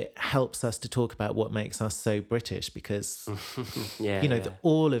it helps us to talk about what makes us so British, because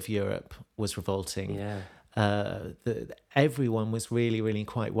all of Europe was revolting. Everyone was really, really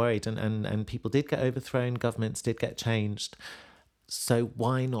quite worried, and people did get overthrown, governments did get changed. So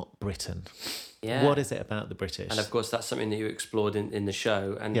why not Britain? Yeah. What is it about the British? And of course, that's something that you explored in the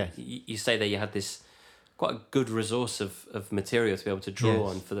show. And you say that you had this quite a good resource of material to be able to draw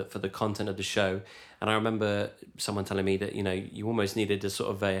on for the content of the show. And I remember someone telling me that, you almost needed a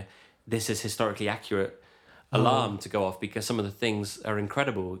sort of this is historically accurate alarm to go off, because some of the things are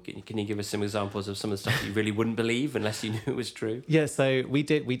incredible. Can you give us some examples of some of the stuff that you really wouldn't believe unless you knew it was true? Yeah, so we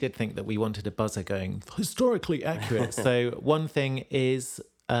did think that we wanted a buzzer going historically accurate. So one thing is,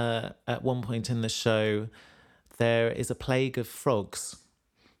 at one point in the show, there is a plague of frogs,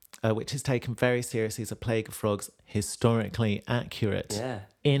 which is taken very seriously as a plague of frogs, historically accurate. Yeah.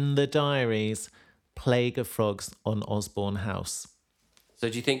 In the diaries, plague of frogs on Osborne House. So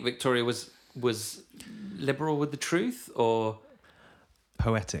do you think Victoria was liberal with the truth, or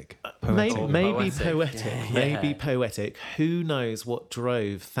poetic? Maybe poetic. Poetic. Who knows what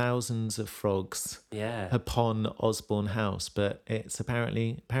drove thousands of frogs upon Osborne House? But it's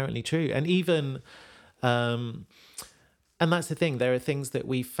apparently true. And even, and that's the thing. There are things that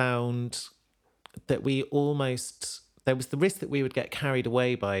we found that there was the risk that we would get carried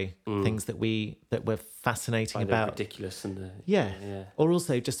away by things that were fascinating about ridiculous and or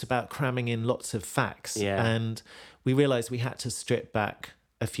also just about cramming in lots of facts. And we realized we had to strip back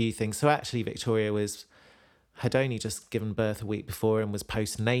a few things. So actually Victoria had only just given birth a week before and was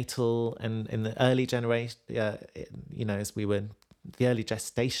postnatal, and in the early generation, as we were the early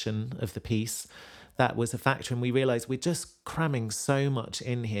gestation of the piece, that was a factor. And we realized we're just cramming so much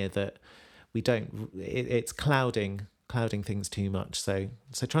in here that it's clouding things too much. So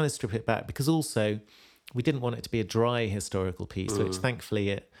trying to strip it back, because also we didn't want it to be a dry historical piece, which thankfully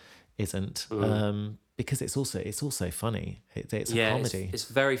it isn't, because it's also funny. It's a comedy. It's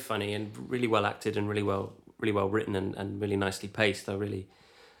very funny and really well acted and really well written and really nicely paced. I really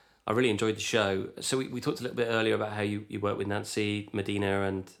enjoyed the show. So we talked a little bit earlier about how you worked with Nancy Medina,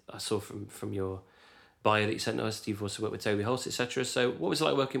 and I saw from your bio that you sent to us, you've also worked with Toby Holst, etc. So what was it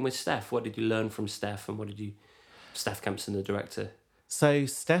like working with Steph? What did you learn from Steph, and Steph Kempson, the director? So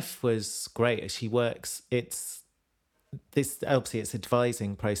Steph was great. She works, obviously it's a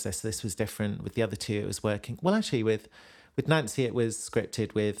devising process. This was different. With the other two, it was working. Well, actually with Nancy, it was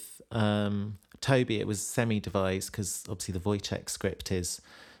scripted. With Toby, it was semi-devised, because obviously the Wojciech script is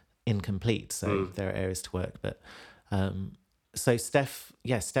incomplete. So there are areas to work. But so Steph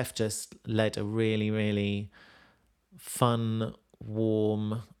just led a really, really fun,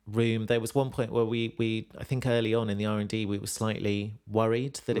 warm room. There was one point where we I think early on in the R&D we were slightly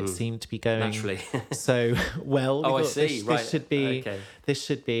worried that it seemed to be going naturally so well. I see. This should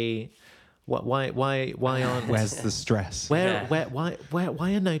be why aren't where's the stress? Why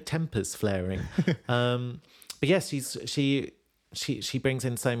are no tempers flaring? But yes, she brings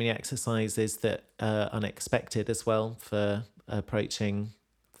in so many exercises that are unexpected as well for approaching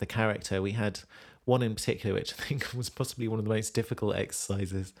the character. We had one in particular, which I think was possibly one of the most difficult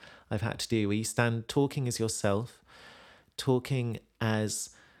exercises I've had to do, where you stand talking as yourself, talking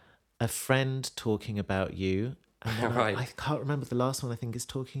as a friend talking about you. And right. I can't remember the last one. I think is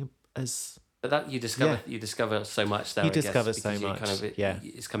talking as... But that you discover so much there. You discover so much.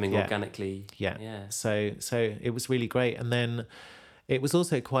 It's coming organically. Yeah. So it was really great. And then it was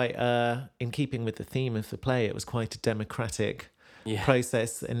also quite, in keeping with the theme of the play, it was quite a democratic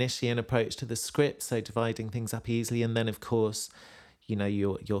process initially, an approach to the script, so dividing things up easily, and then of course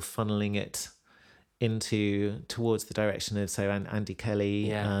you're funneling it towards the direction of Andy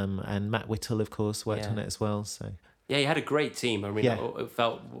Kelly and Matt Whittle of course worked on it as well. So you had a great team. I mean, it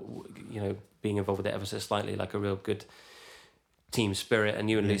felt being involved with it ever so slightly, like a real good team spirit, and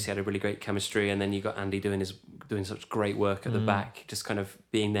you and Lucy had a really great chemistry, and then you got Andy doing such great work at the back, just kind of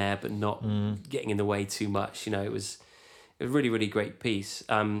being there but not getting in the way too much. You know, it was a really, really great piece.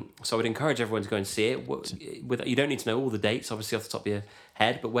 So I would encourage everyone to go and see it. You don't need to know all the dates, obviously, off the top of your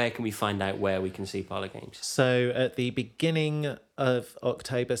head, but where can we find out where we can see Parlour Games? So at the beginning of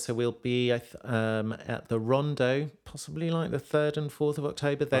October, so we'll be at the Rondo, possibly like the 3rd and 4th of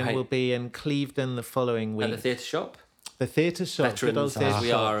October. Then we'll be in Clevedon the following week. At the theatre shop? The theatre shop. Veterans as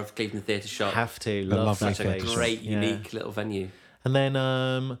we are of Clevedon Theatre Shop. Have to. Love such a great, unique little venue. And then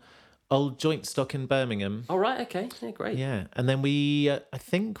Old Joint Stock in Birmingham. Oh, right, okay. Yeah, great. Yeah. And then I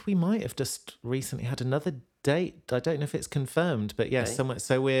think we might have just recently had another date. I don't know if it's confirmed, but yes, somewhere.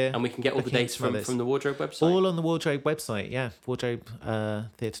 So and we can get all the dates from the Wardrobe website? All on the Wardrobe website, yeah.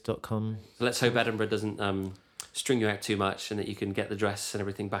 wardrobetheatre.com. So let's hope Edinburgh doesn't string you out too much, and that you can get the dress and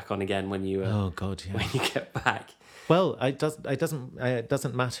everything back on again when you when you get back. Well, it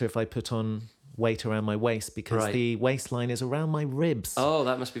doesn't matter if I put on weight around my waist, because the waistline is around my ribs. Oh,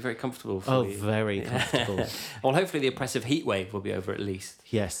 that must be very comfortable for you. Oh, very comfortable. Well, hopefully the oppressive heat wave will be over at least.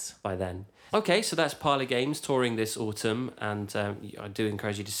 Yes. By then. Okay, so that's Parlour Games touring this autumn, and I do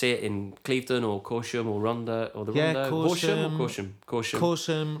encourage you to see it in Clevedon or Corsham or Ronda or the Rondo.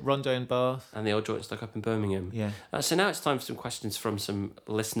 Corsham, Rondo and Bath. And the Old Joint Stock up in Birmingham. Yeah. So now it's time for some questions from some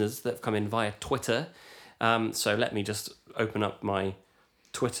listeners that have come in via Twitter. So let me just open up my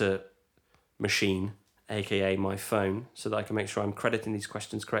Twitter machine, aka my phone, so that I can make sure I'm crediting these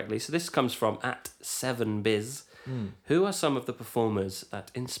questions correctly. So this comes from @7biz. Who are some of the performers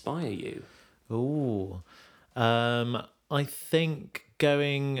that inspire you? Oh, I think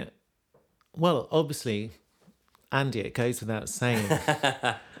obviously, Andy, it goes without saying.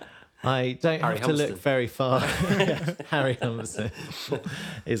 I don't have to look very far. Harry Humberstone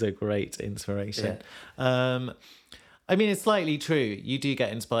is a great inspiration. Yeah. I mean, it's slightly true. You do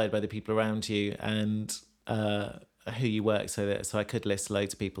get inspired by the people around you and who you work. So I could list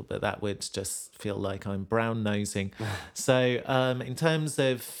loads of people, but that would just feel like I'm brown nosing. So in terms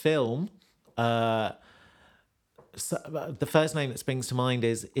of film, the first name that springs to mind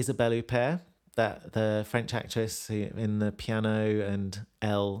is Isabelle Huppert, the French actress in The Piano and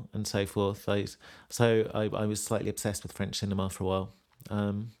Elle and so forth. I was slightly obsessed with French cinema for a while. I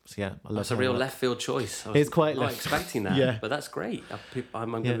love that's a real left field choice. It's quite not expecting that, yeah. But that's great.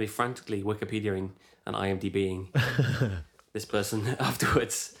 I'm going to be frantically Wikipediaing and IMDbing this person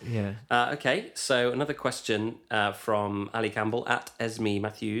afterwards. Yeah. Okay, so another question from Ali Campbell @Esme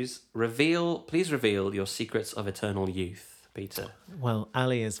Matthews. Please reveal your secrets of eternal youth, Peter. Well,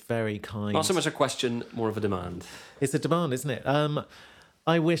 Ali is very kind. Not so much a question, more of a demand. It's a demand, isn't it?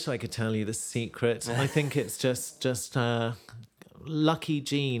 I wish I could tell you the secret. I think it's just lucky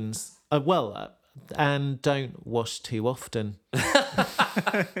genes. And don't wash too often.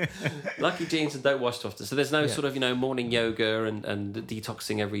 Lucky genes and don't wash too often. So there's no sort of morning yoga and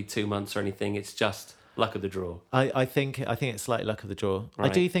detoxing every 2 months or anything. It's just luck of the draw. I think it's like luck of the draw. Right.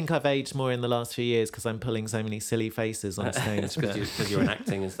 I do think I've aged more in the last few years because I'm pulling so many silly faces on stage. Because you're in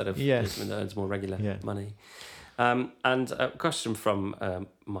acting instead of that earns more regular money. And a question from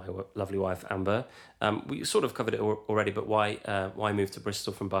my lovely wife Amber. We sort of covered it already, but why move to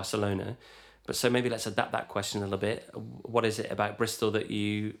Bristol from Barcelona? But so maybe let's adapt that question a little bit. What is it about Bristol that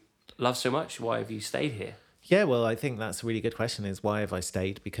you love so much? Why have you stayed here? Yeah, well, I think that's a really good question, is why have I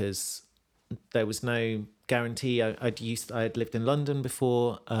stayed? Because there was no guarantee. I'd lived in London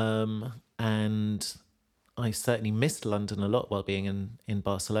before, and I certainly missed London a lot while being in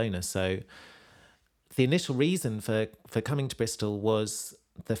Barcelona. So the initial reason for coming to Bristol was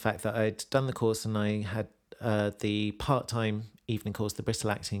the fact that I'd done the course and I had the part-time evening course, the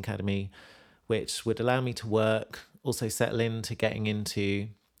Bristol Acting Academy, which would allow me to work, also settle into getting into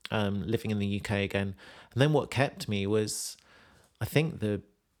living in the UK again. And then what kept me was, I think,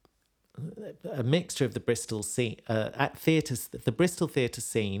 a mixture of the Bristol scene, the Bristol theatre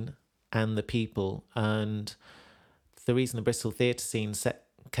scene and the people. And the reason the Bristol theatre scene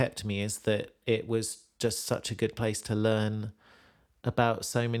kept me is that it was just such a good place to learn about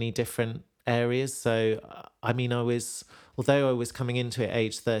so many different areas. So, I mean, although I was coming into it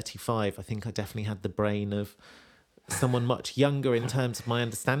age 35, I think I definitely had the brain of someone much younger in terms of my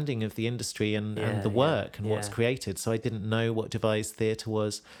understanding of the industry and the work and what's created. So I didn't know what devised theatre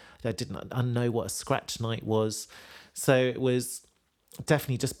was. I didn't know what a scratch night was. So it was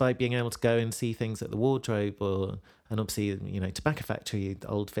definitely just by being able to go and see things at the Wardrobe and obviously, Tobacco Factory, the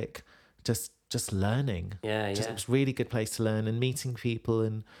Old Vic, just learning. It was a really good place to learn and meeting people.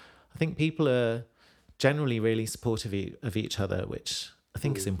 And I think people are generally really supportive of each other, which I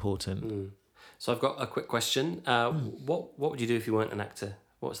think is important. So I've got a quick question. What would you do if you weren't an actor?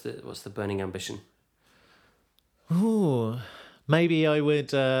 What's the burning ambition? Ooh, maybe I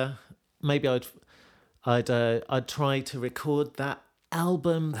would. Maybe I'd try to record that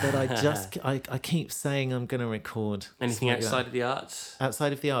album that I keep saying I'm going to record. Anything outside of the arts?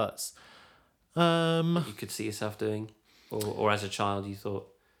 Outside of the arts. You could see yourself doing, or as a child you thought,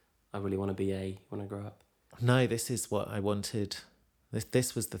 I really want to be when I grow up. No, this is what I wanted.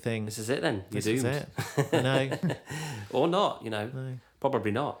 This was the thing. This is it then. You're doomed. This is it. No. Or not, No.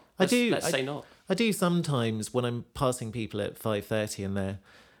 Probably not. Let's say not. I do sometimes when I'm passing people at 5:30 and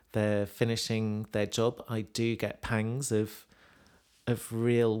they're finishing their job, I do get pangs of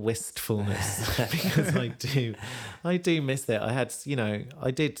real wistfulness because I do miss it. I had,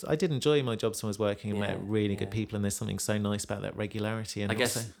 I did enjoy my jobs when I was working and met really good people, and there's something so nice about that regularity. And I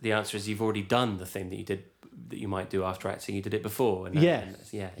guess the answer is you've already done the thing that you might do after acting. You did it before.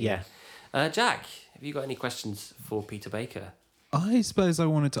 Jack, have you got any questions for Peter Baker? I suppose I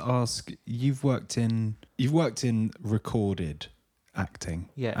wanted to ask, you've worked in recorded acting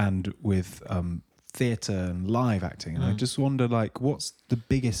and with theatre and live acting, and I just wonder, what's the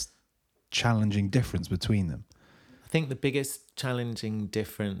biggest challenging difference between them? I think the biggest challenging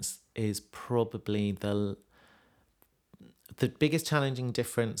difference is probably the biggest challenging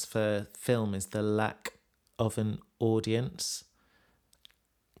difference for film is the lack of an audience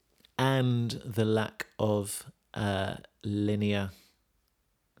and the lack of linear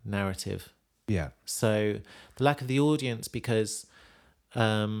narrative. Yeah. So the lack of the audience, because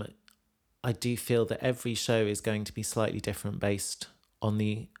I do feel that every show is going to be slightly different based on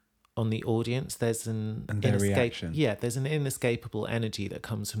the audience. There's their reaction. Yeah, there's an inescapable energy that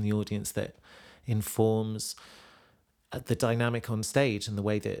comes from the audience that informs the dynamic on stage and the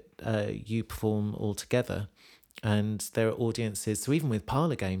way that you perform all together. And there are audiences. So even with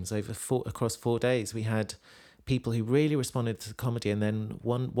parlour games across 4 days, we had people who really responded to the comedy. And then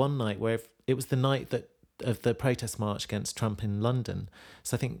one night where it was the night of the protest march against Trump in London.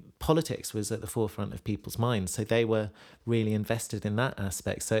 So I think politics was at the forefront of people's minds. So they were really invested in that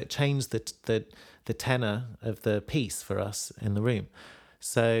aspect. So it changed the tenor of the piece for us in the room.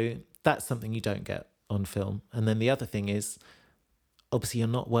 So that's something you don't get on film. And then the other thing is, obviously you're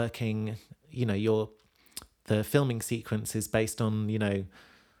not working, the filming sequence is based on,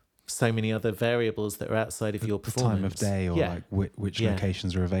 so many other variables that are outside of your performance. The time of day or which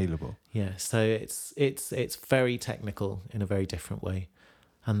locations are available. Yeah, so it's very technical in a very different way,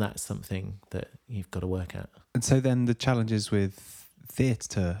 and that's something that you've got to work at. And so then the challenges with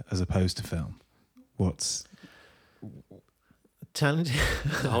theatre as opposed to film, what's... Challenge?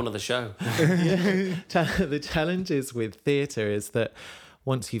 It's a whole other show. The challenges with theatre is that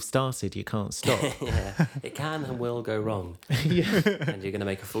once you've started, you can't stop. It can and will go wrong. And you're going to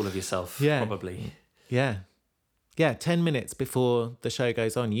make a fool of yourself, probably. Yeah, 10 minutes before the show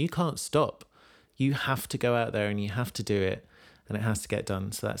goes on, you can't stop. You have to go out there and you have to do it, and it has to get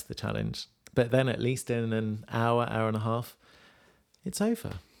done. So that's the challenge. But then at least in an hour and a half, it's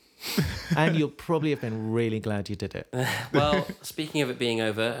over. And you'll probably have been really glad you did it. Well, speaking of it being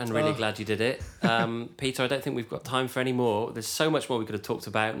over and really glad you did it, Peter, I don't think we've got time for any more. There's so much more we could have talked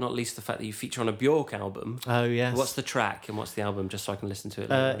about, not least the fact that you feature on a Bjork album. Oh, yes. What's the track and what's the album, just so I can listen to it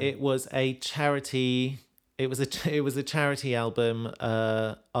later? It was a charity... It was a charity album,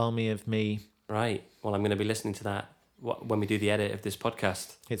 Army of Me. Right. Well, I'm going to be listening to that when we do the edit of this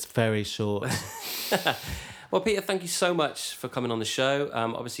podcast. It's very short. Well, Peter, thank you so much for coming on the show.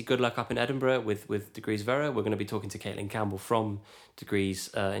 Obviously, good luck up in Edinburgh with Degrees Vera. We're going to be talking to Caitlin Campbell from Degrees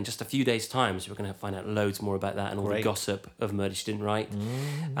in just a few days' time, so we're going to find out loads more about that and all the gossip of Murder She Didn't Write.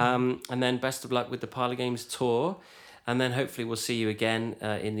 And then best of luck with the Parlour Games tour. And then hopefully we'll see you again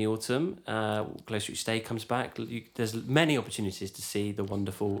in the autumn. Closer Each Day comes back. There's many opportunities to see the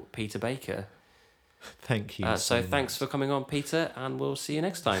wonderful Peter Baker. Thank you. So thanks for coming on, Peter, and we'll see you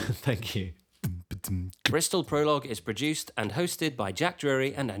next time. Thank you. Bristol Prologue is produced and hosted by Jack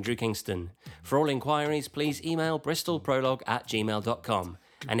Drury and Andrew Kingston. For all inquiries, please email bristolprologue@gmail.com.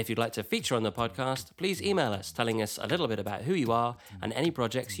 And if you'd like to feature on the podcast, please email us telling us a little bit about who you are and any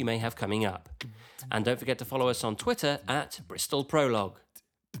projects you may have coming up. And don't forget to follow us on Twitter @Bristol Prologue.